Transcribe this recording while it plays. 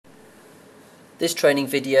This training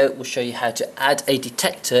video will show you how to add a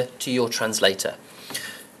detector to your translator.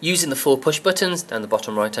 Using the 4 push buttons down the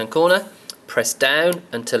bottom right hand corner, press down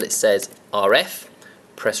until it says RF,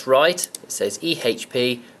 press right, it says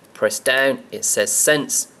EHP, press down, it says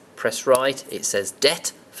sense, press right, it says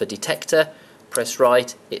DET for detector, press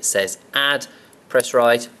right, it says add, press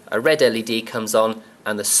right, a red LED comes on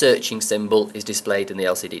and the searching symbol is displayed in the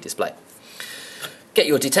LCD display. Get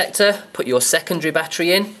your detector, put your secondary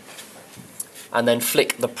battery in, and then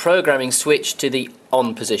flick the programming switch to the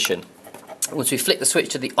on position. Once we flick the switch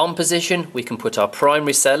to the on position, we can put our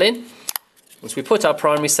primary cell in. Once we put our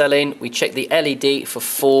primary cell in, we check the LED for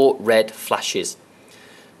 4 red flashes.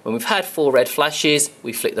 When we've had 4 red flashes,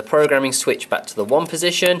 we flick the programming switch back to the 1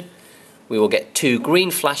 position. We will get 2 green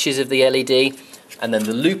flashes of the LED, and then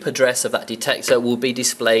the loop address of that detector will be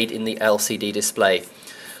displayed in the LCD display.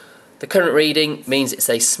 The current reading means it's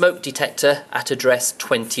a smoke detector at address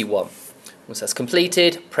 21. Once that's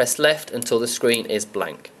completed, press left until the screen is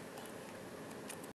blank.